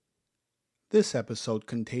This episode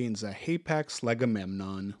contains a Hapax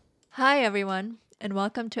Legomenon. Hi, everyone, and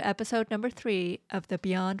welcome to episode number 3 of the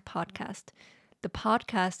Beyond podcast, the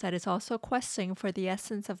podcast that is also questing for the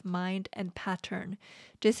essence of mind and pattern.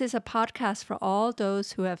 This is a podcast for all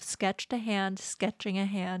those who have sketched a hand, sketching a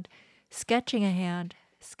hand, sketching a hand,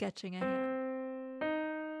 sketching a hand.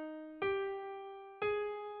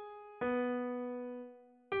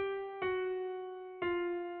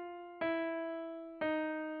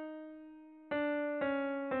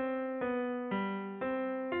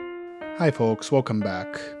 Hi folks, welcome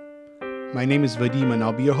back. My name is Vadim and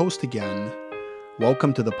I'll be your host again.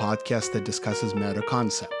 Welcome to the podcast that discusses meta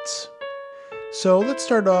concepts. So let's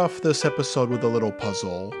start off this episode with a little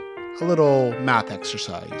puzzle, a little math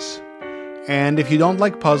exercise. And if you don't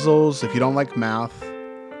like puzzles, if you don't like math,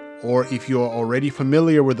 or if you're already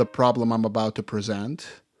familiar with the problem I'm about to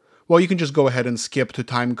present, well, you can just go ahead and skip to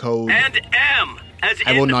timecode. And M, as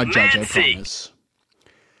I will in not judge, I Nancy. promise.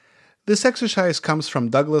 This exercise comes from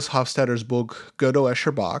Douglas Hofstadter's book Gödel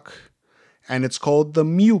Escher Bach, and it's called the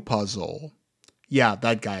Mu Puzzle. Yeah,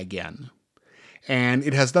 that guy again. And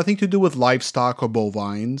it has nothing to do with livestock or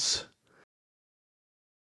bovines.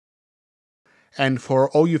 And for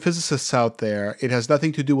all you physicists out there, it has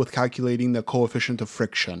nothing to do with calculating the coefficient of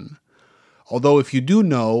friction. Although if you do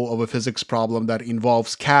know of a physics problem that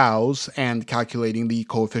involves cows and calculating the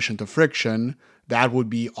coefficient of friction, that would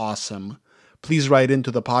be awesome. Please write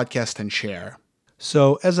into the podcast and share.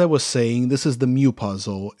 So, as I was saying, this is the mu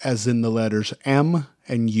puzzle, as in the letters M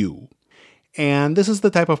and U. And this is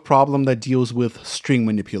the type of problem that deals with string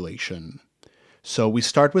manipulation. So we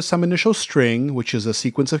start with some initial string, which is a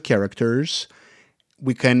sequence of characters.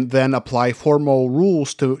 We can then apply formal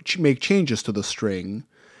rules to make changes to the string.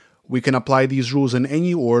 We can apply these rules in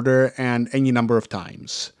any order and any number of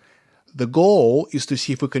times. The goal is to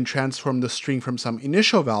see if we can transform the string from some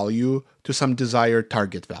initial value to some desired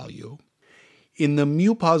target value. In the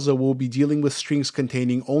mu puzzle, we'll be dealing with strings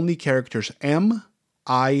containing only characters M,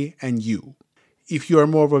 I, and U. If you are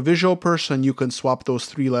more of a visual person, you can swap those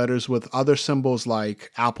three letters with other symbols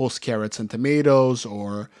like apples, carrots, and tomatoes,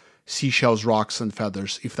 or seashells, rocks, and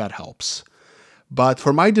feathers, if that helps. But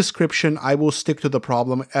for my description, I will stick to the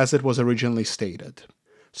problem as it was originally stated.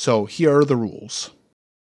 So here are the rules.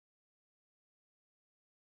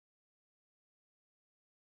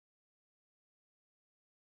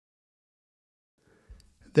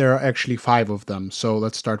 There are actually 5 of them, so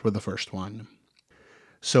let's start with the first one.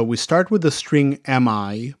 So we start with the string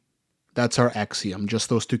mi. That's our axiom, just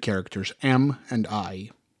those two characters, m and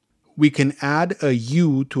I. We can add a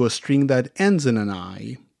u to a string that ends in an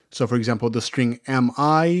I. So for example, the string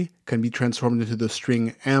mi can be transformed into the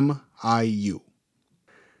string miu.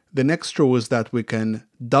 The next rule is that we can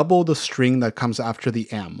double the string that comes after the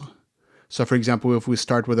m. So for example, if we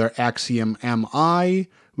start with our axiom mi,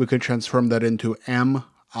 we could transform that into mii.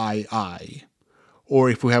 Or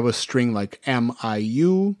if we have a string like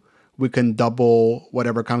miu, we can double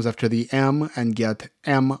whatever comes after the m and get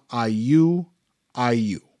miu,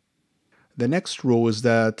 iu. The next rule is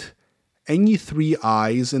that any 3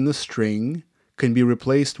 i's in the string can be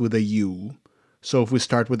replaced with a u. So if we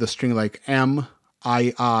start with a string like m,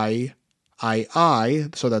 I,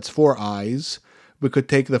 so that's 4 i's, we could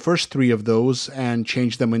take the first 3 of those and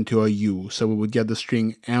change them into a u. So we would get the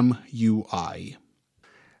string mui.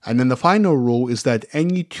 And then the final rule is that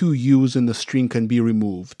any 2 u's in the string can be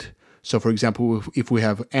removed. So for example, if we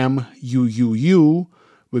have muuu,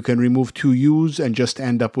 we can remove 2 u's and just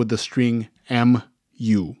end up with the string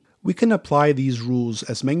mu. We can apply these rules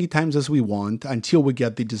as many times as we want until we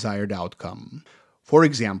get the desired outcome. For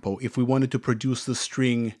example, if we wanted to produce the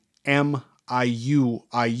string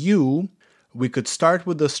miu, we could start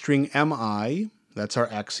with the string mi, that's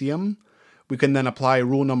our axiom. We can then apply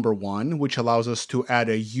rule number 1, which allows us to add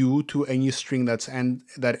a u to any string that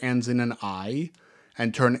ends in an I,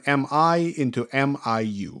 and turn mi into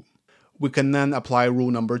miu. We can then apply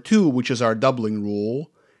rule number 2, which is our doubling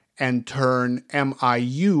rule, and turn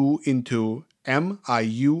miu into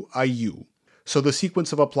miu. So the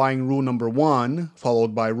sequence of applying rule number 1,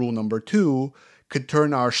 followed by rule number 2, could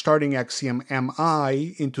turn our starting axiom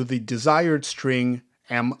mi into the desired string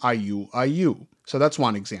miu. So that's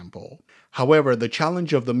one example. However, the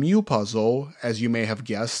challenge of the mu puzzle, as you may have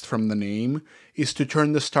guessed from the name, is to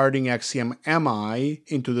turn the starting axiom mi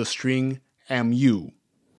into the string mu.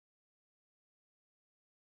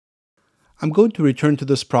 I'm going to return to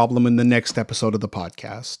this problem in the next episode of the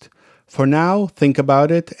podcast. For now, think about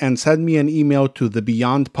it and send me an email to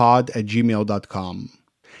thebeyondpod@gmail.com.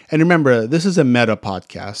 And remember, this is a meta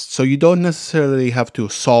podcast, so you don't necessarily have to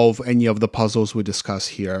solve any of the puzzles we discuss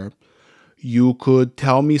here. You could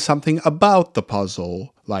tell me something about the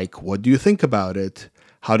puzzle, like what do you think about it?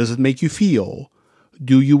 How does it make you feel?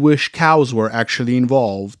 Do you wish cows were actually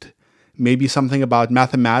involved? Maybe something about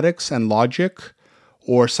mathematics and logic,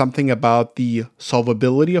 or something about the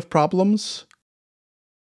solvability of problems?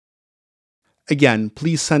 Again,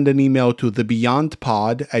 please send an email to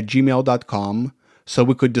thebeyondpod@gmail.com so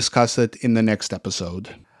we could discuss it in the next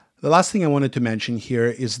episode. The last thing I wanted to mention here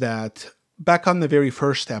is that back on the very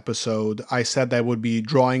first episode, I said that I would be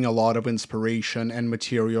drawing a lot of inspiration and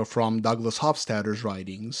material from Douglas Hofstadter's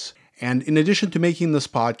writings. And in addition to making this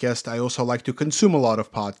podcast, I also like to consume a lot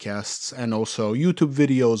of podcasts and also YouTube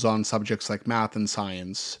videos on subjects like math and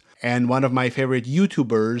science. And one of my favorite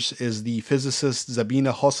YouTubers is the physicist Sabine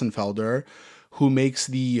Hossenfelder, who makes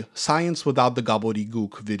the Science Without the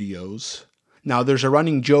Gobbledygook videos. Now, there's a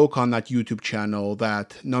running joke on that YouTube channel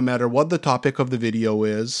that no matter what the topic of the video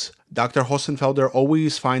is, Dr. Hossenfelder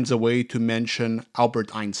always finds a way to mention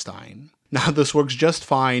Albert Einstein. Now, this works just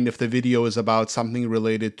fine if the video is about something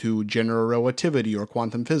related to general relativity or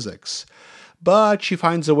quantum physics. But she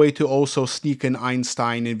finds a way to also sneak in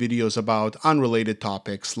Einstein in videos about unrelated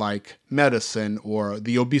topics like medicine or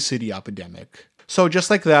the obesity epidemic. So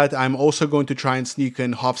just like that, I'm also going to try and sneak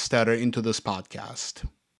in Hofstadter into this podcast.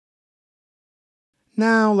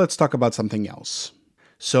 Now, let's talk about something else.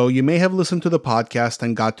 So you may have listened to the podcast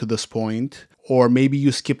and got to this point, or maybe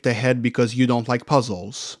you skipped ahead because you don't like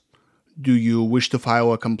puzzles. Do you wish to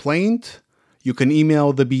file a complaint? You can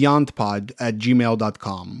email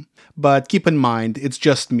thebeyondpod@gmail.com. But keep in mind, it's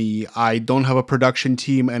just me. I don't have a production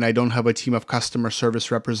team and I don't have a team of customer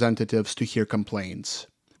service representatives to hear complaints.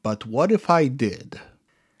 But what if I did?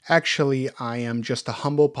 Actually, I am just a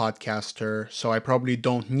humble podcaster, so I probably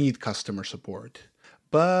don't need customer support.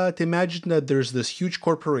 But imagine that there's this huge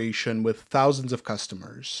corporation with thousands of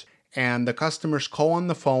customers, and the customers call on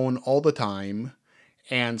the phone all the time,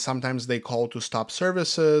 and sometimes they call to stop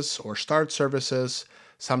services or start services,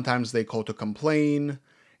 sometimes they call to complain,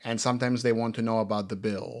 and sometimes they want to know about the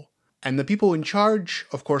bill. And the people in charge,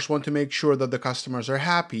 of course, want to make sure that the customers are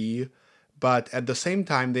happy, but at the same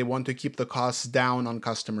time, they want to keep the costs down on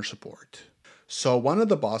customer support. So one of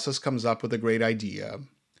the bosses comes up with a great idea.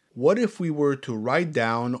 What if we were to write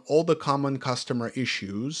down all the common customer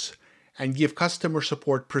issues and give customer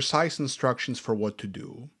support precise instructions for what to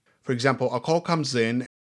do? For example, a call comes in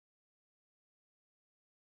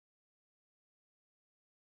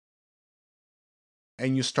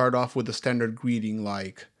and you start off with a standard greeting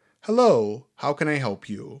like, "Hello, how can I help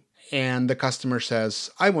you?" And the customer says,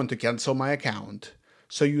 "I want to cancel my account."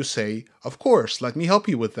 So you say, "Of course, let me help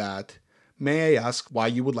you with that. May I ask why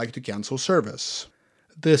you would like to cancel service?"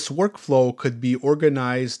 This workflow could be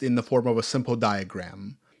organized in the form of a simple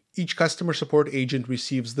diagram. Each customer support agent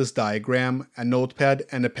receives this diagram, a notepad,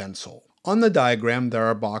 and a pencil. On the diagram, there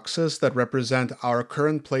are boxes that represent our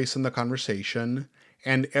current place in the conversation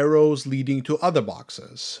and arrows leading to other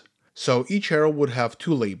boxes. So each arrow would have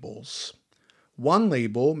two labels. One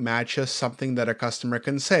label matches something that a customer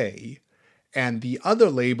can say, and the other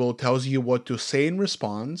label tells you what to say in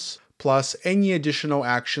response, plus any additional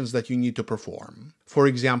actions that you need to perform. For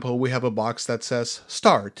example, we have a box that says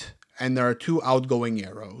Start, and there are two outgoing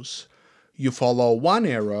arrows. You follow one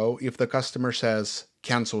arrow if the customer says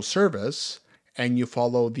Cancel service, and you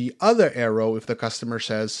follow the other arrow if the customer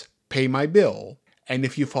says Pay my bill. And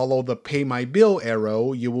if you follow the Pay my bill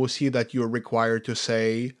arrow, you will see that you're required to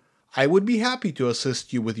say, "I would be happy to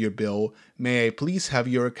assist you with your bill. May I please have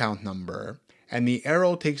your account number?" And the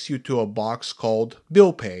arrow takes you to a box called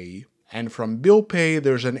Bill Pay. And from Bill Pay,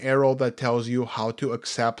 there's an arrow that tells you how to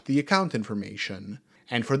accept the account information.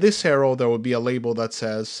 And for this arrow, there will be a label that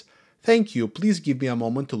says, "Thank you, please give me a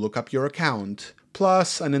moment to look up your account,"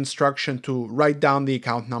 plus an instruction to write down the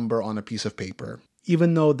account number on a piece of paper.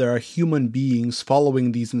 Even though there are human beings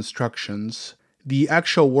following these instructions, the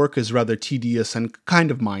actual work is rather tedious and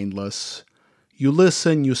kind of mindless. You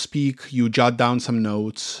listen, you speak, you jot down some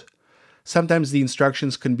notes. Sometimes the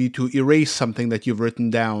instructions can be to erase something that you've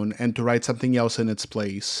written down and to write something else in its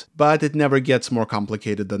place, but it never gets more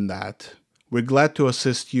complicated than that. We're glad to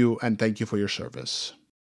assist you and thank you for your service.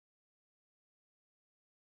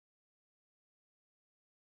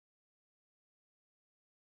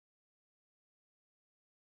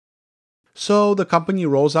 So the company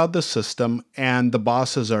rolls out the system and the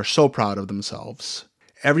bosses are so proud of themselves.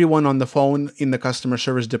 Everyone on the phone in the customer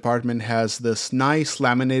service department has this nice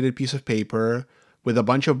laminated piece of paper with a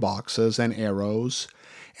bunch of boxes and arrows.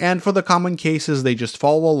 And for the common cases, they just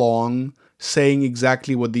follow along, saying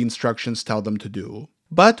exactly what the instructions tell them to do.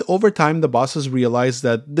 But over time, the bosses realize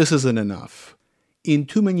that this isn't enough. In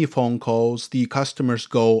too many phone calls, the customers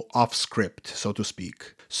go off script, so to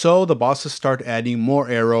speak. So the bosses start adding more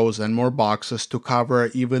arrows and more boxes to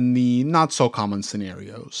cover even the not so common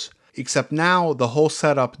scenarios. Except now, the whole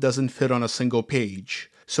setup doesn't fit on a single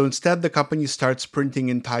page. So instead, the company starts printing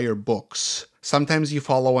entire books. Sometimes you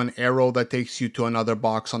follow an arrow that takes you to another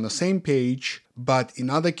box on the same page, but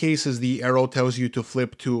in other cases, the arrow tells you to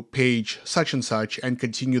flip to page such and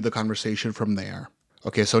continue the conversation from there.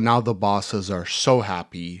 Okay, so now the bosses are so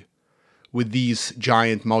happy. With these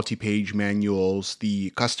giant multi-page manuals, the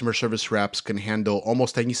customer service reps can handle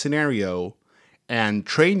almost any scenario, and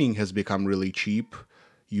training has become really cheap.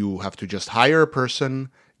 You have to just hire a person,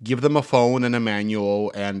 give them a phone and a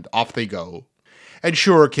manual, and off they go. And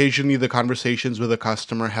sure, occasionally the conversations with the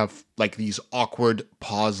customer have like these awkward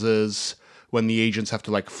pauses when the agents have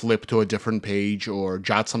to like flip to a different page or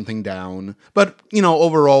jot something down. But,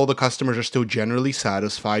 overall, the customers are still generally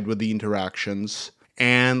satisfied with the interactions.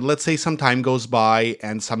 And let's say some time goes by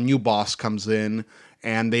and some new boss comes in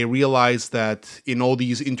and they realize that in all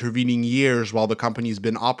these intervening years while the company's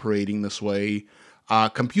been operating this way,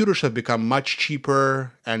 computers have become much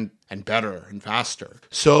cheaper and better and faster.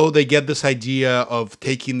 So they get this idea of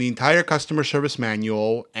taking the entire customer service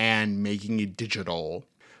manual and making it digital.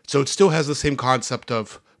 So it still has the same concept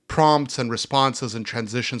of prompts and responses and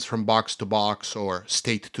transitions from box to box or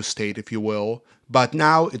state to state, if you will. But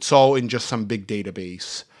now it's all in just some big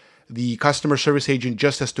database. The customer service agent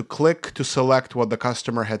just has to click to select what the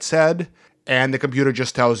customer had said, and the computer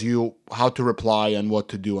just tells you how to reply and what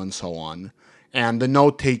to do and so on. And the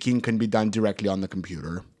note-taking can be done directly on the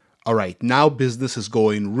computer. All right, now business is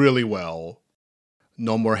going really well.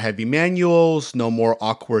 No more heavy manuals, no more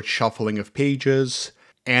awkward shuffling of pages.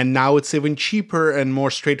 And now it's even cheaper and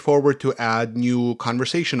more straightforward to add new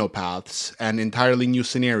conversational paths and entirely new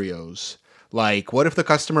scenarios. Like, what if the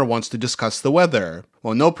customer wants to discuss the weather?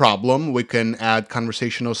 Well, no problem, we can add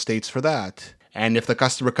conversational states for that. And if the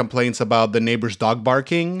customer complains about the neighbor's dog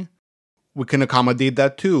barking, we can accommodate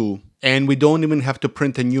that too. And we don't even have to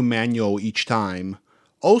print a new manual each time.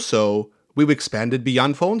 Also, we've expanded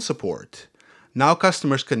beyond phone support. Now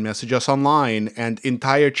customers can message us online, and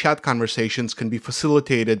entire chat conversations can be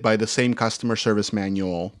facilitated by the same customer service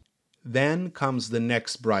manual. Then comes the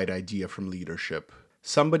next bright idea from leadership.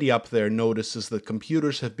 Somebody up there notices that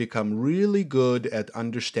computers have become really good at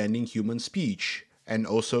understanding human speech and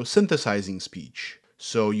also synthesizing speech.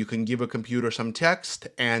 So you can give a computer some text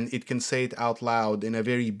and it can say it out loud in a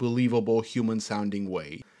very believable human-sounding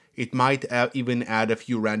way. It might even add a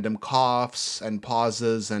few random coughs and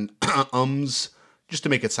pauses and ums just to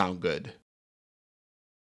make it sound good.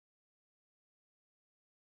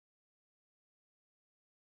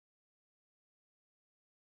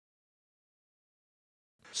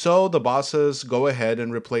 So the bosses go ahead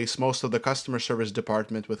and replace most of the customer service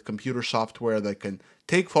department with computer software that can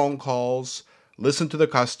take phone calls, listen to the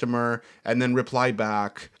customer, and then reply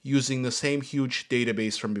back using the same huge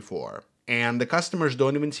database from before. And the customers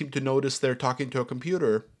don't even seem to notice they're talking to a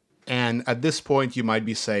computer. And at this point, you might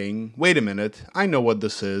be saying, wait a minute, I know what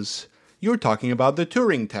this is. You're talking about the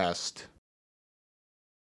Turing test.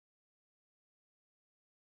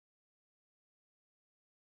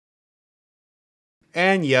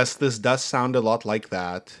 And yes, this does sound a lot like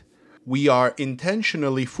that. We are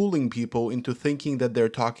intentionally fooling people into thinking that they're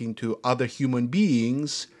talking to other human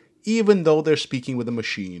beings, even though they're speaking with a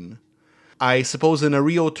machine. I suppose in a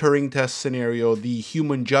real Turing test scenario, the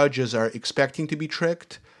human judges are expecting to be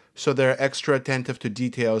tricked, so they're extra attentive to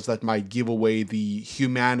details that might give away the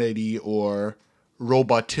humanity or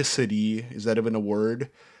roboticity, is that even a word,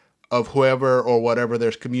 of whoever or whatever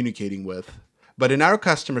they're communicating with. But in our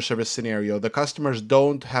customer service scenario, the customers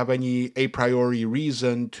don't have any a priori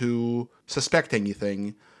reason to suspect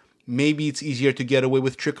anything. Maybe it's easier to get away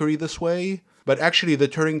with trickery this way, but actually the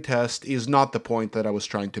Turing test is not the point that I was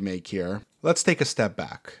trying to make here. Let's take a step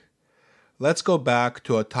back. Let's go back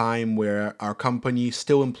to a time where our company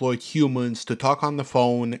still employed humans to talk on the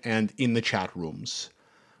phone and in the chat rooms.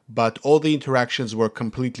 But all the interactions were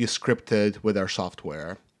completely scripted with our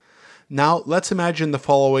software. Now, let's imagine the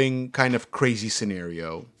following kind of crazy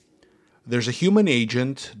scenario. There's a human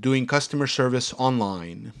agent doing customer service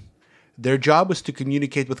online. Their job is to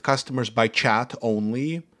communicate with customers by chat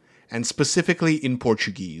only, and specifically in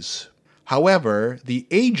Portuguese. However, the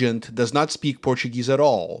agent does not speak Portuguese at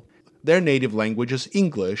all. Their native language is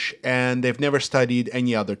English, and they've never studied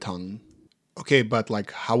any other tongue. Okay, but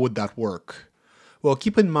how would that work? Well,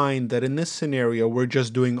 keep in mind that in this scenario, we're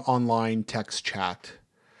just doing online text chat.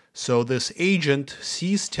 So this agent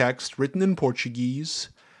sees text written in Portuguese,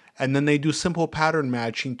 and then they do simple pattern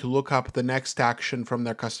matching to look up the next action from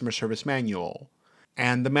their customer service manual.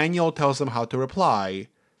 and the manual tells them how to reply.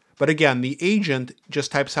 But again, the agent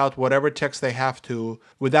just types out whatever text they have to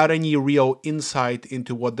without any real insight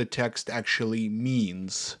into what the text actually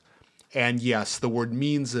means. And yes, the word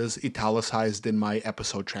means is italicized in my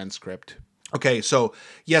episode transcript. Okay, so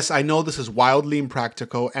yes, I know this is wildly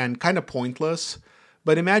impractical and kind of pointless,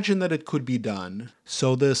 but imagine that it could be done.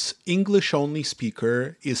 So this English-only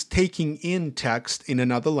speaker is taking in text in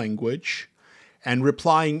another language and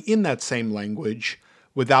replying in that same language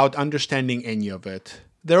without understanding any of it.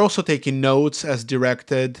 They're also taking notes as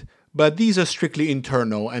directed, but these are strictly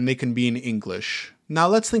internal and they can be in English. Now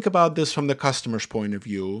let's think about this from the customer's point of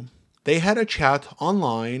view. They had a chat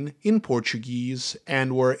online in Portuguese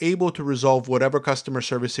and were able to resolve whatever customer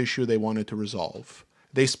service issue they wanted to resolve.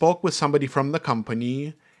 They spoke with somebody from the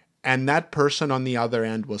company, and that person on the other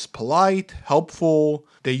end was polite, helpful,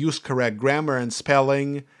 they used correct grammar and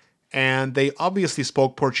spelling, and they obviously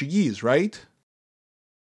spoke Portuguese, right?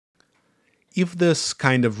 If this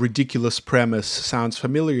kind of ridiculous premise sounds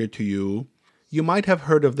familiar to you, you might have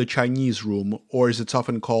heard of the Chinese room, or as it's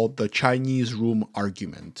often called, the Chinese room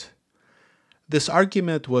argument. This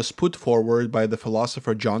argument was put forward by the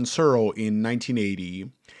philosopher John Searle in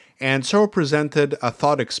 1980, and Searle presented a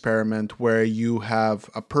thought experiment where you have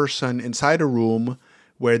a person inside a room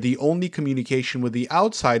where the only communication with the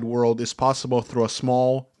outside world is possible through a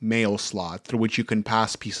small mail slot through which you can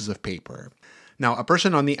pass pieces of paper. Now, a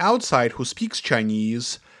person on the outside who speaks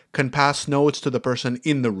Chinese can pass notes to the person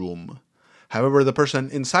in the room. However, the person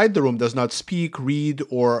inside the room does not speak, read,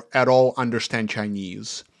 or at all understand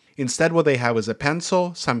Chinese. Instead, what they have is a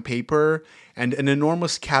pencil, some paper, and an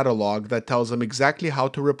enormous catalog that tells them exactly how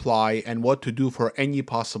to reply and what to do for any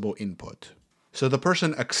possible input. So the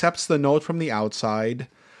person accepts the note from the outside,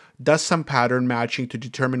 does some pattern matching to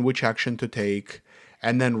determine which action to take,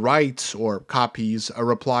 and then writes or copies a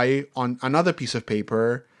reply on another piece of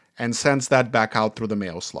paper and sends that back out through the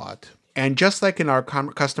mail slot. And just like in our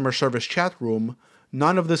customer service chat room,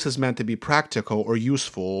 none of this is meant to be practical or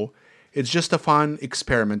useful. It's just a fun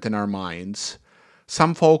experiment in our minds.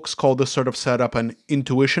 Some folks call this sort of setup an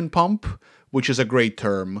intuition pump, which is a great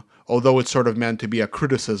term, although it's sort of meant to be a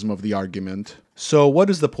criticism of the argument. So what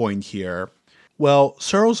is the point here? Well,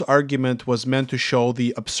 Searle's argument was meant to show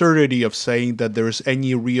the absurdity of saying that there's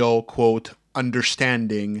any real, quote,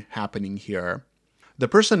 understanding happening here. The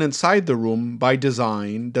person inside the room, by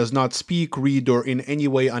design, does not speak, read, or in any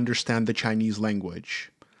way understand the Chinese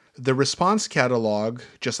language. The response catalog,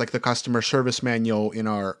 just like the customer service manual in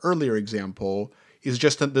our earlier example, is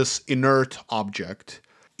just this inert object.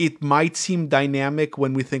 It might seem dynamic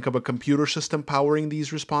when we think of a computer system powering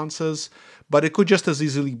these responses, but it could just as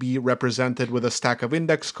easily be represented with a stack of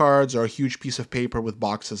index cards or a huge piece of paper with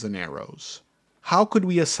boxes and arrows. How could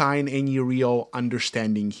we assign any real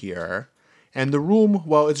understanding here? And the room,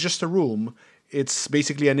 well, it's just a room. It's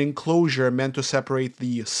basically an enclosure meant to separate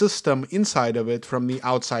the system inside of it from the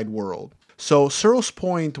outside world. So Searle's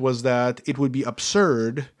point was that it would be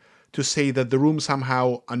absurd to say that the room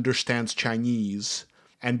somehow understands Chinese.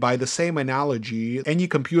 And by the same analogy, any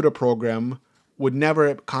computer program would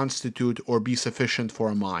never constitute or be sufficient for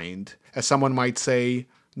a mind. As someone might say,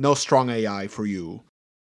 no strong AI for you.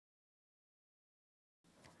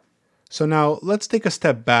 So now let's take a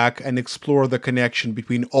step back and explore the connection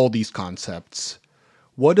between all these concepts.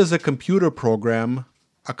 What does a computer program,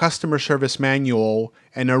 a customer service manual,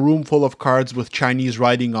 and a room full of cards with Chinese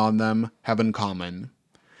writing on them have in common?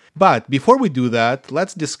 But before we do that,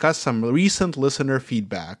 let's discuss some recent listener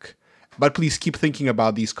feedback. But please keep thinking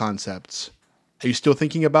about these concepts. Are you still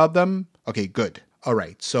thinking about them? Okay, good. All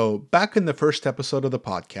right, so back in the first episode of the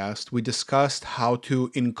podcast, we discussed how to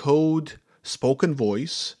encode spoken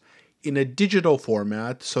voice in a digital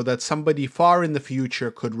format so that somebody far in the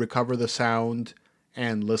future could recover the sound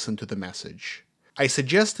and listen to the message. I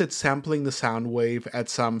suggested sampling the sound wave at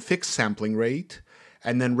some fixed sampling rate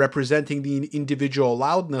and then representing the individual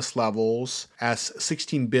loudness levels as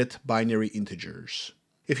 16-bit binary integers.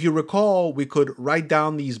 If you recall, we could write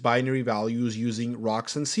down these binary values using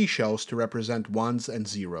rocks and seashells to represent ones and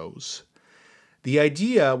zeros. The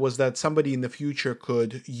idea was that somebody in the future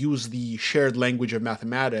could use the shared language of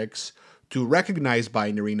mathematics to recognize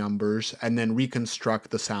binary numbers and then reconstruct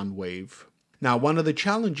the sound wave. Now, one of the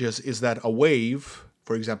challenges is that a wave,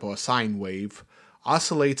 for example a sine wave,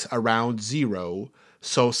 oscillates around zero,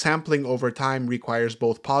 so sampling over time requires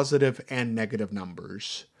both positive and negative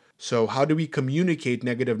numbers. So how do we communicate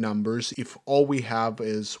negative numbers if all we have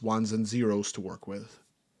is ones and zeros to work with?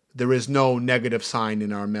 There is no negative sign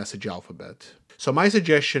in our message alphabet. So my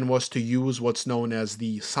suggestion was to use what's known as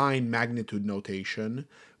the sign magnitude notation,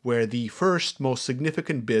 where the first most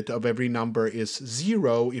significant bit of every number is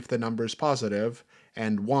 0 if the number is positive,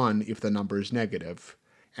 and 1 if the number is negative.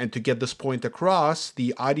 And to get this point across,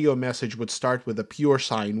 the audio message would start with a pure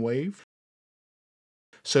sine wave.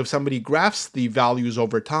 So if somebody graphs the values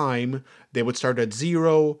over time, they would start at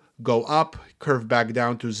 0, go up, curve back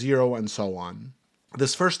down to 0, and so on.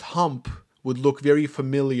 This first hump would look very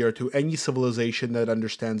familiar to any civilization that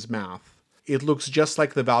understands math. It looks just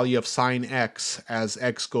like the value of sine x as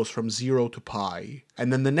x goes from 0 to pi.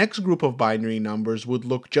 And then the next group of binary numbers would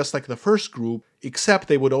look just like the first group, except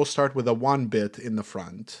they would all start with a 1 bit in the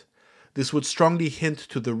front. This would strongly hint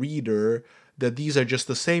to the reader that these are just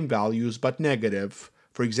the same values but negative,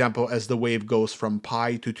 for example, as the wave goes from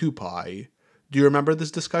pi to 2 pi. Do you remember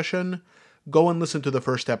this discussion? Go and listen to the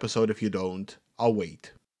first episode if you don't. I'll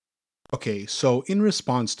wait. Okay, so in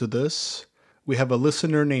response to this, we have a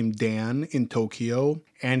listener named Dan in Tokyo,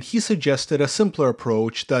 and he suggested a simpler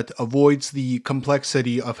approach that avoids the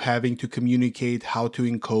complexity of having to communicate how to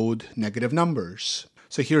encode negative numbers.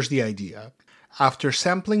 So here's the idea. After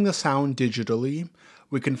sampling the sound digitally,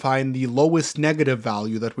 we can find the lowest negative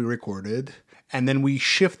value that we recorded, and then we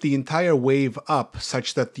shift the entire wave up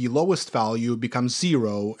such that the lowest value becomes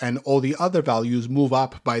 0 and all the other values move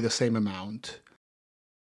up by the same amount.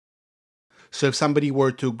 So if somebody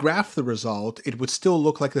were to graph the result, it would still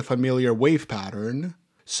look like the familiar wave pattern.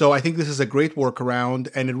 So I think this is a great workaround,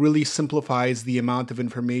 and it really simplifies the amount of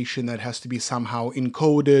information that has to be somehow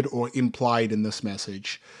encoded or implied in this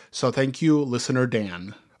message. So thank you, listener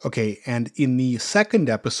Dan. Okay, and in the second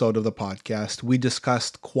episode of the podcast, we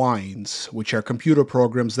discussed quines, which are computer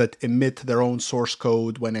programs that emit their own source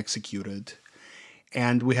code when executed.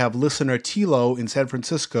 And we have listener Tilo in San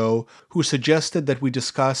Francisco who suggested that we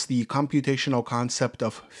discuss the computational concept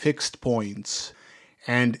of fixed points.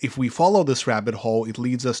 And if we follow this rabbit hole, it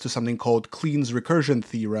leads us to something called Kleen's recursion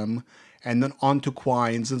theorem, and then onto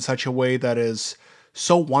quines in such a way that is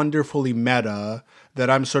so wonderfully meta that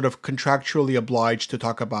I'm sort of contractually obliged to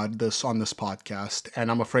talk about this on this podcast, and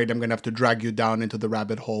I'm afraid I'm going to have to drag you down into the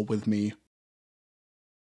rabbit hole with me.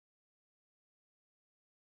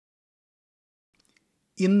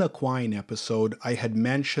 In the quine episode, I had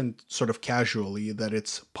mentioned sort of casually that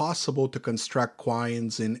it's possible to construct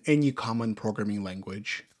quines in any common programming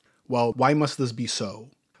language. Well, why must this be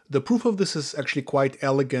so? The proof of this is actually quite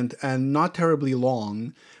elegant and not terribly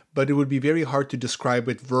long, but it would be very hard to describe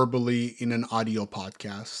it verbally in an audio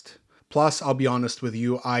podcast. Plus, I'll be honest with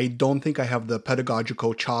you, I don't think I have the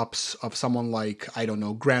pedagogical chops of someone like, I don't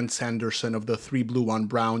know, Grant Sanderson of the 3 Blue 1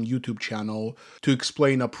 Brown YouTube channel to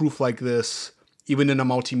explain a proof like this, even in a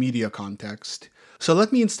multimedia context. So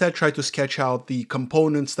let me instead try to sketch out the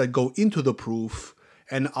components that go into the proof,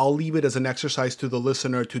 and I'll leave it as an exercise to the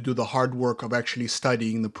listener to do the hard work of actually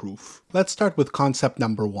studying the proof. Let's start with concept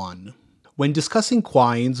number 1. When discussing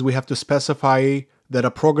quines, we have to specify that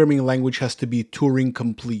a programming language has to be Turing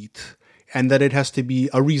complete, and that it has to be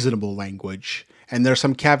a reasonable language. And there are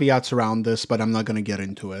some caveats around this, but I'm not going to get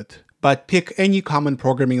into it. But pick any common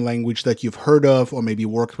programming language that you've heard of or maybe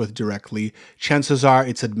worked with directly. Chances are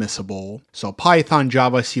it's admissible. So Python,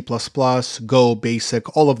 Java, C++, Go,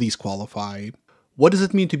 BASIC, all of these qualify. What does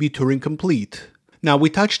it mean to be Turing complete? Now, we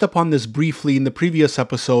touched upon this briefly in the previous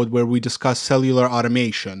episode where we discussed cellular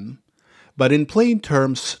automation. But in plain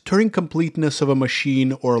terms, Turing completeness of a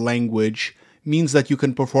machine or language means that you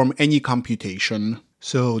can perform any computation.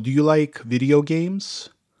 So, do you like video games?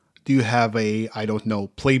 Do you have a, I don't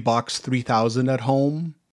know, Playbox 3000 at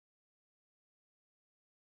home?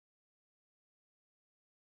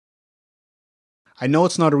 I know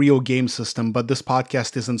it's not a real game system, but this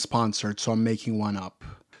podcast isn't sponsored, so I'm making one up.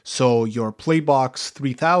 So your Playbox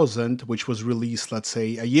 3000, which was released, let's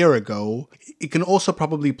say, a year ago, it can also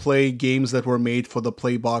probably play games that were made for the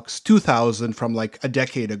Playbox 2000 from like a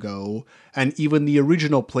decade ago, and even the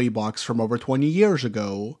original Playbox from over 20 years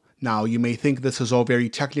ago. Now, you may think this is all very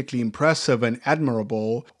technically impressive and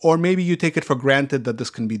admirable, or maybe you take it for granted that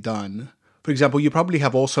this can be done. For example, you probably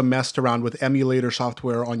have also messed around with emulator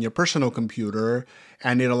software on your personal computer,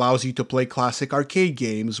 and it allows you to play classic arcade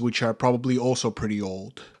games, which are probably also pretty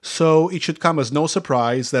old. So it should come as no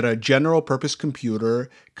surprise that a general-purpose computer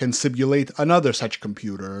can simulate another such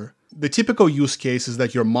computer. The typical use case is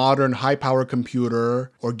that your modern high-power computer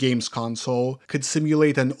or games console could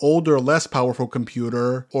simulate an older, less powerful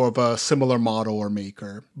computer or of a similar model or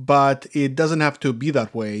maker. But it doesn't have to be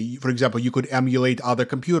that way. For example, you could emulate other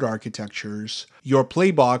computer architectures. Your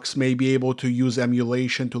Playbox may be able to use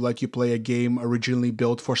emulation to let you play a game originally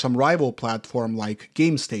built for some rival platform like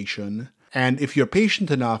GameStation. And if you're patient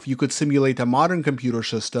enough, you could simulate a modern computer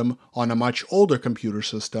system on a much older computer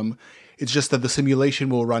system. It's just that the simulation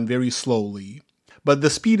will run very slowly. But the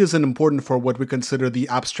speed isn't important for what we consider the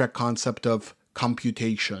abstract concept of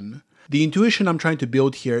computation. The intuition I'm trying to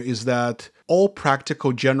build here is that all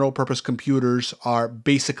practical general-purpose computers are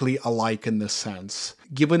basically alike in this sense.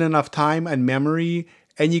 Given enough time and memory,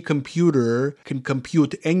 any computer can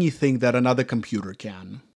compute anything that another computer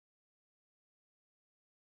can.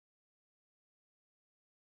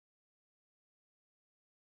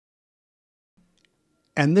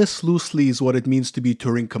 And this loosely is what it means to be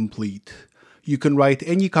Turing complete. You can write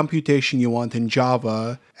any computation you want in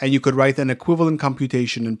Java, and you could write an equivalent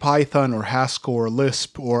computation in Python or Haskell or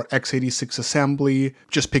Lisp or x86 assembly.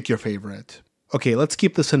 Just pick your favorite. Okay, let's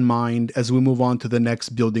keep this in mind as we move on to the next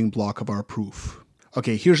building block of our proof.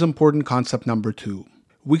 Okay, here's important concept number 2.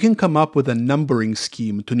 We can come up with a numbering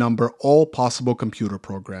scheme to number all possible computer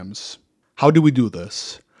programs. How do we do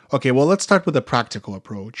this? Okay, well, let's start with a practical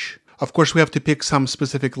approach. Of course, we have to pick some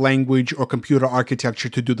specific language or computer architecture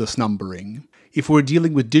to do this numbering. If we're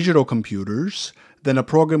dealing with digital computers, then a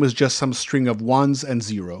program is just some string of ones and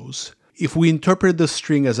zeros. If we interpret this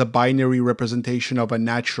string as a binary representation of a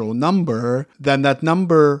natural number, then that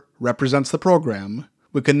number represents the program.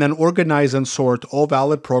 We can then organize and sort all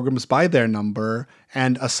valid programs by their number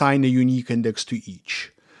and assign a unique index to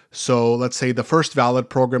each. So let's say the first valid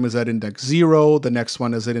program is at index 0, the next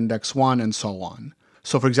one is at index 1, and so on.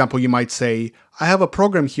 So for example, you might say, I have a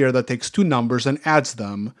program here that takes two numbers and adds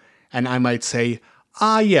them. And I might say,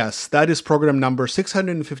 yes, that is program number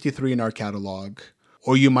 653 in our catalog.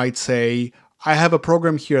 Or you might say, I have a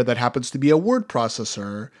program here that happens to be a word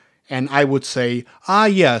processor. And I would say,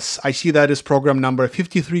 yes, I see that is program number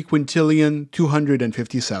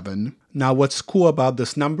 53,257,257. Now, what's cool about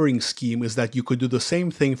this numbering scheme is that you could do the same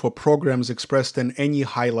thing for programs expressed in any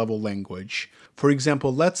high-level language. For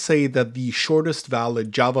example, let's say that the shortest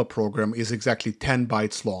valid Java program is exactly 10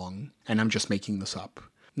 bytes long, and I'm just making this up.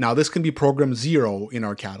 Now, this can be program 0 in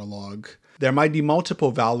our catalog. There might be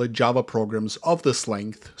multiple valid Java programs of this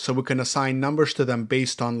length, so we can assign numbers to them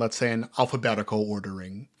based on, let's say, an alphabetical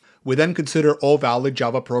ordering. We then consider all valid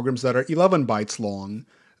Java programs that are 11 bytes long,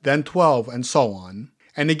 then 12, and so on.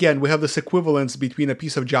 And again, we have this equivalence between a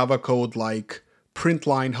piece of Java code like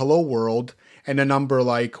printline hello world and a number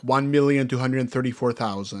like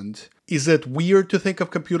 1,234,000. Is it weird to think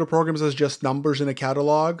of computer programs as just numbers in a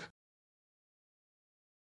catalog?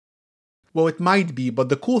 Well, it might be, but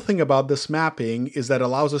the cool thing about this mapping is that it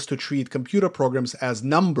allows us to treat computer programs as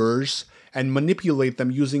numbers and manipulate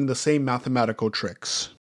them using the same mathematical tricks.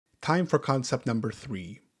 Time for concept number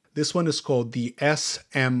 3. This one is called the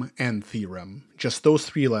SMN theorem. Just those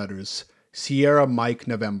 3 letters. Sierra, Mike,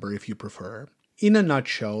 November, if you prefer. In a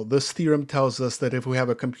nutshell, this theorem tells us that if we have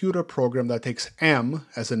a computer program that takes M,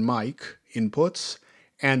 as in Mike, inputs,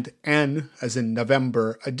 and N, as in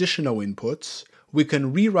November, additional inputs, we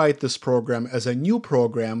can rewrite this program as a new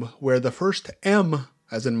program where the first M,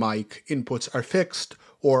 as in Mike, inputs are fixed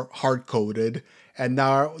or hard-coded, and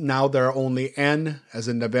now there are only N, as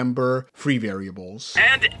in November, free variables.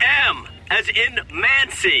 And M, as in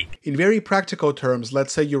Mancy. In very practical terms,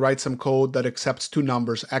 let's say you write some code that accepts two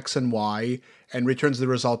numbers, x and y, and returns the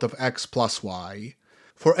result of x plus y.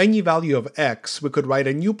 For any value of x, we could write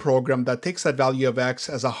a new program that takes that value of x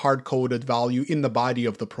as a hard-coded value in the body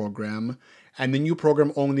of the program, and the new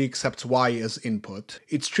program only accepts y as input.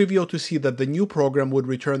 It's trivial to see that the new program would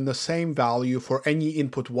return the same value for any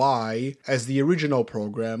input y as the original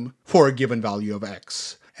program for a given value of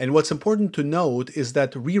x. And what's important to note is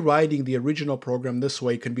that rewriting the original program this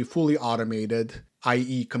way can be fully automated,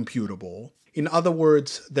 i.e. computable. In other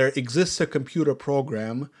words, there exists a computer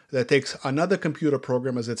program that takes another computer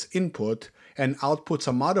program as its input and outputs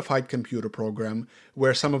a modified computer program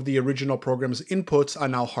where some of the original program's inputs are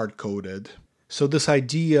now hard-coded. So this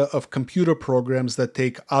idea of computer programs that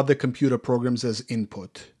take other computer programs as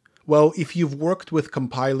input. Well, if you've worked with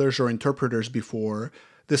compilers or interpreters before,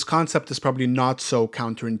 this concept is probably not so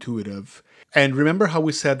counterintuitive. And remember how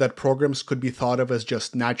we said that programs could be thought of as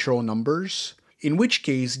just natural numbers? In which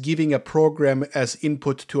case, giving a program as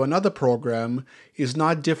input to another program is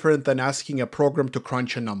not different than asking a program to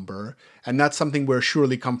crunch a number, and that's something we're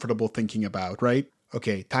surely comfortable thinking about, right?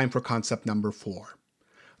 Okay, time for concept number 4.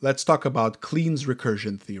 Let's talk about Kleen's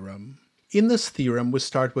recursion theorem. In this theorem, we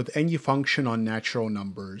start with any function on natural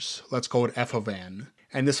numbers. Let's call it f of n.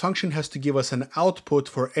 And this function has to give us an output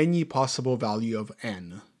for any possible value of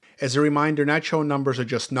n. As a reminder, natural numbers are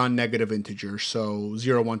just non-negative integers, so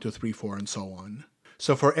 0, 1, 2, 3, 4, and so on.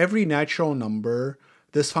 So for every natural number,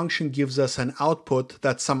 this function gives us an output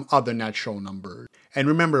that's some other natural number. And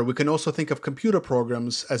remember, we can also think of computer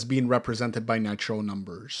programs as being represented by natural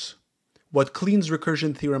numbers. What Kleen's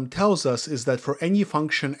recursion theorem tells us is that for any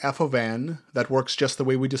function f of n that works just the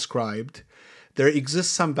way we described, there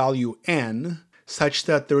exists some value n such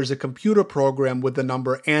that there is a computer program with the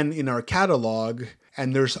number n in our catalog,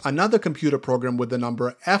 and there's another computer program with the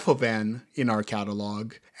number f of n in our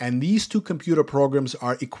catalog, and these two computer programs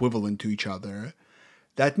are equivalent to each other.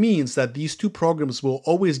 That means that these two programs will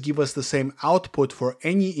always give us the same output for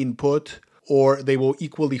any input, or they will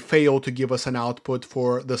equally fail to give us an output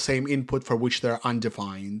for the same input for which they're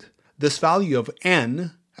undefined. This value of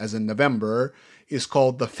n, as in November, is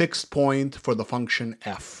called the fixed point for the function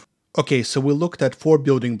f. Okay, so we looked at 4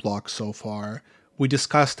 building blocks so far. We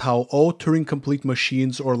discussed how all Turing-complete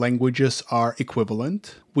machines or languages are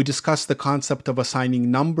equivalent. We discussed the concept of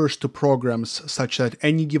assigning numbers to programs such that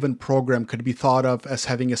any given program could be thought of as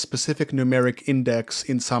having a specific numeric index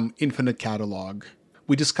in some infinite catalog.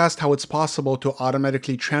 We discussed how it's possible to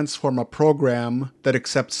automatically transform a program that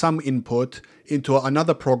accepts some input into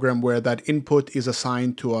another program where that input is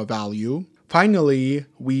assigned to a value. Finally,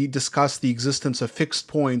 we discussed the existence of fixed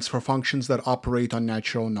points for functions that operate on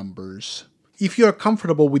natural numbers. If you are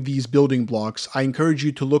comfortable with these building blocks, I encourage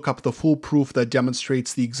you to look up the full proof that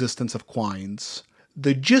demonstrates the existence of quines.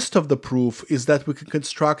 The gist of the proof is that we can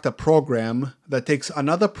construct a program that takes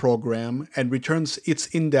another program and returns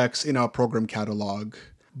its index in our program catalog.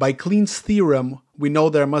 By Kleen's theorem, we know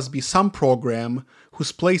there must be some program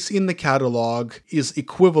whose place in the catalog is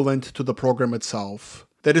equivalent to the program itself.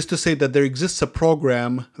 That is to say that there exists a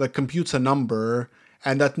program that computes a number,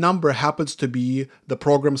 and that number happens to be the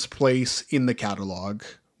program's place in the catalog,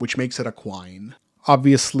 which makes it a quine.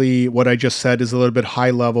 Obviously, what I just said is a little bit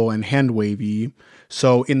high level and hand-wavy,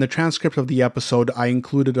 so in the transcript of the episode, I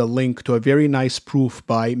included a link to a very nice proof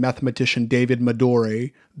by mathematician David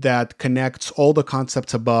Madore that connects all the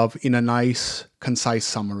concepts above in a nice, concise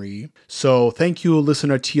summary. So thank you,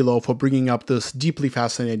 listener Tilo, for bringing up this deeply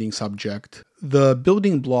fascinating subject. The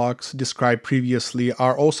building blocks described previously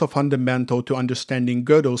are also fundamental to understanding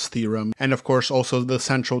Gödel's theorem, and of course also the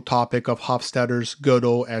central topic of Hofstadter's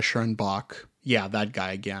Gödel, Escher, and Bach. Yeah, that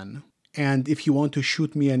guy again. And if you want to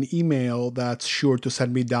shoot me an email that's sure to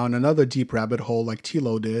send me down another deep rabbit hole like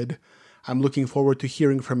Tilo did, I'm looking forward to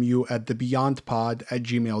hearing from you at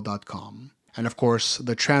thebeyondpod@gmail.com. And of course,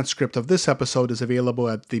 the transcript of this episode is available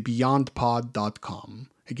at thebeyondpod.com.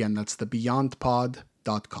 Again, that's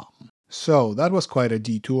thebeyondpod.com. So, that was quite a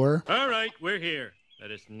detour. All right, we're here.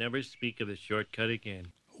 Let us never speak of the shortcut again.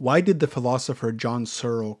 Why did the philosopher John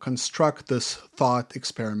Searle construct this thought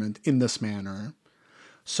experiment in this manner?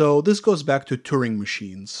 So, this goes back to Turing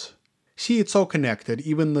machines. See, it's all connected,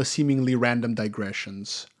 even the seemingly random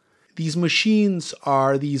digressions. These machines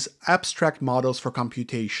are these abstract models for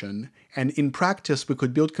computation, and in practice we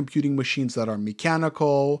could build computing machines that are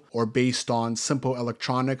mechanical, or based on simple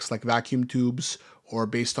electronics like vacuum tubes, or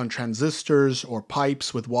based on transistors or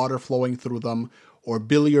pipes with water flowing through them, or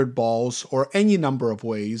billiard balls, or any number of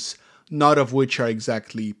ways, none of which are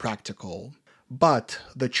exactly practical. But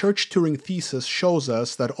the Church-Turing thesis shows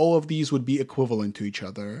us that all of these would be equivalent to each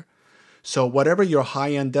other. So whatever your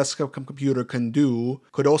high-end desktop computer can do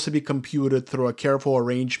could also be computed through a careful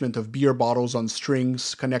arrangement of beer bottles on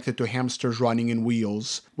strings connected to hamsters running in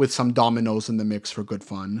wheels, with some dominoes in the mix for good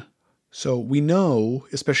fun. So we know,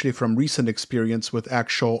 especially from recent experience with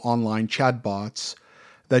actual online chatbots,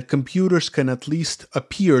 that computers can at least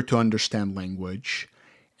appear to understand language.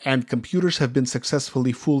 And computers have been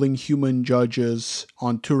successfully fooling human judges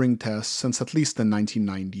on Turing tests since at least the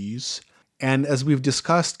 1990s. And as we've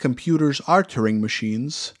discussed, computers are Turing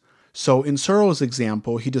machines. So in Searle's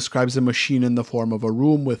example, he describes a machine in the form of a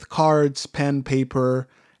room with cards, pen, paper,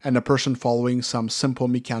 and a person following some simple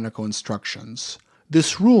mechanical instructions.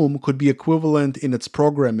 This room could be equivalent in its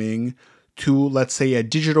programming to, let's say, a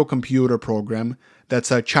digital computer program that's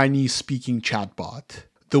a Chinese-speaking chatbot.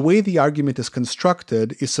 The way the argument is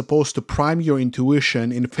constructed is supposed to prime your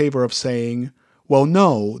intuition in favor of saying, well,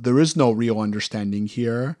 no, there is no real understanding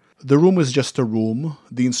here. The room is just a room,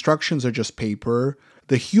 the instructions are just paper,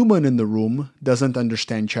 the human in the room doesn't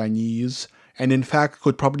understand Chinese, and in fact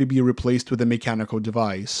could probably be replaced with a mechanical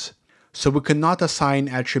device. So we cannot assign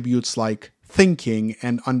attributes like thinking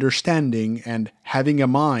and understanding and having a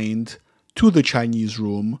mind to the Chinese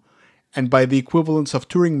room, and by the equivalence of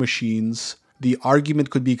Turing machines, the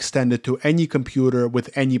argument could be extended to any computer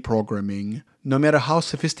with any programming. No matter how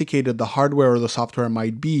sophisticated the hardware or the software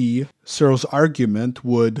might be, Searle's argument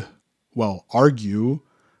would, argue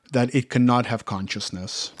that it cannot have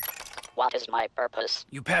consciousness. What is my purpose?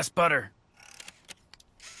 You pass butter.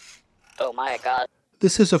 Oh my god.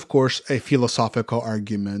 This is, of course, a philosophical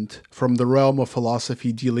argument from the realm of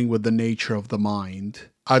philosophy dealing with the nature of the mind.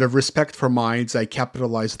 Out of respect for minds, I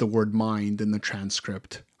capitalize the word mind in the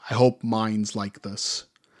transcript. I hope minds like this.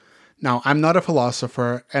 Now, I'm not a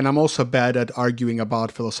philosopher, and I'm also bad at arguing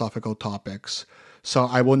about philosophical topics, so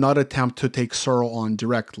I will not attempt to take Searle on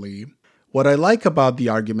directly. What I like about the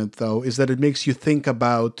argument, though, is that it makes you think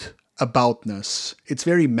about aboutness. It's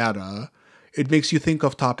very meta. It makes you think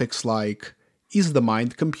of topics like, is the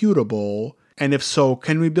mind computable? And if so,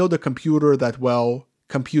 can we build a computer that, well,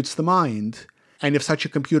 computes the mind? And if such a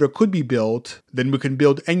computer could be built, then we can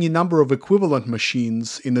build any number of equivalent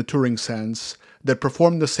machines in the Turing sense that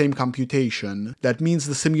perform the same computation. That means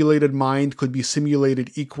the simulated mind could be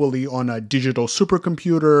simulated equally on a digital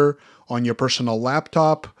supercomputer, on your personal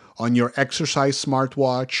laptop, on your exercise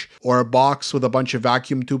smartwatch, or a box with a bunch of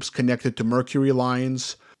vacuum tubes connected to mercury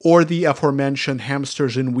lines, or the aforementioned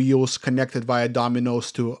hamsters and wheels connected via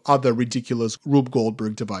dominoes to other ridiculous Rube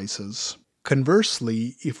Goldberg devices.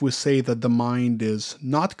 Conversely, if we say that the mind is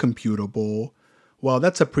not computable, well,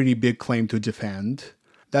 that's a pretty big claim to defend.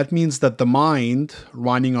 That means that the mind,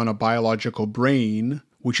 running on a biological brain,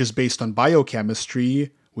 which is based on biochemistry,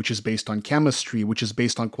 which is based on chemistry, which is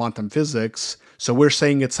based on quantum physics, so we're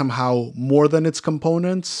saying it's somehow more than its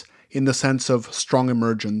components in the sense of strong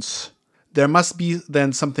emergence. There must be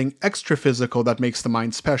then something extra physical that makes the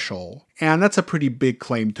mind special, and that's a pretty big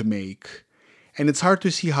claim to make. And it's hard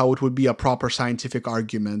to see how it would be a proper scientific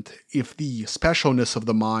argument if the specialness of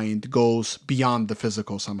the mind goes beyond the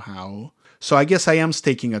physical somehow. So I guess I am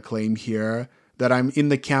staking a claim here that I'm in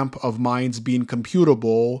the camp of minds being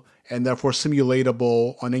computable and therefore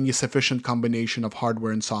simulatable on any sufficient combination of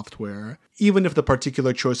hardware and software, even if the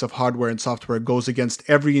particular choice of hardware and software goes against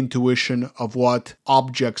every intuition of what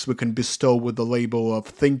objects we can bestow with the label of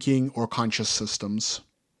thinking or conscious systems.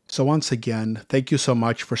 So once again, thank you so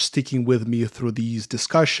much for sticking with me through these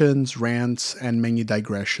discussions, rants, and many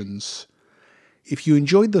digressions. If you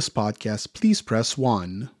enjoyed this podcast, please press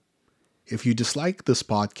 1. If you dislike this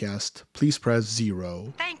podcast, please press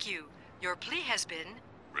 0. Thank you. Your plea has been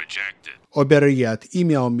Rejected. Or better yet,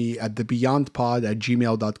 email me at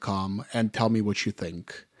thebeyondpod@gmail.com and tell me what you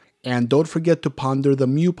think. And don't forget to ponder the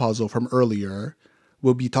Mew puzzle from earlier.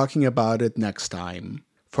 We'll be talking about it next time.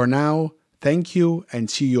 For now, thank you and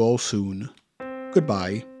see you all soon.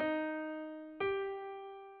 Goodbye.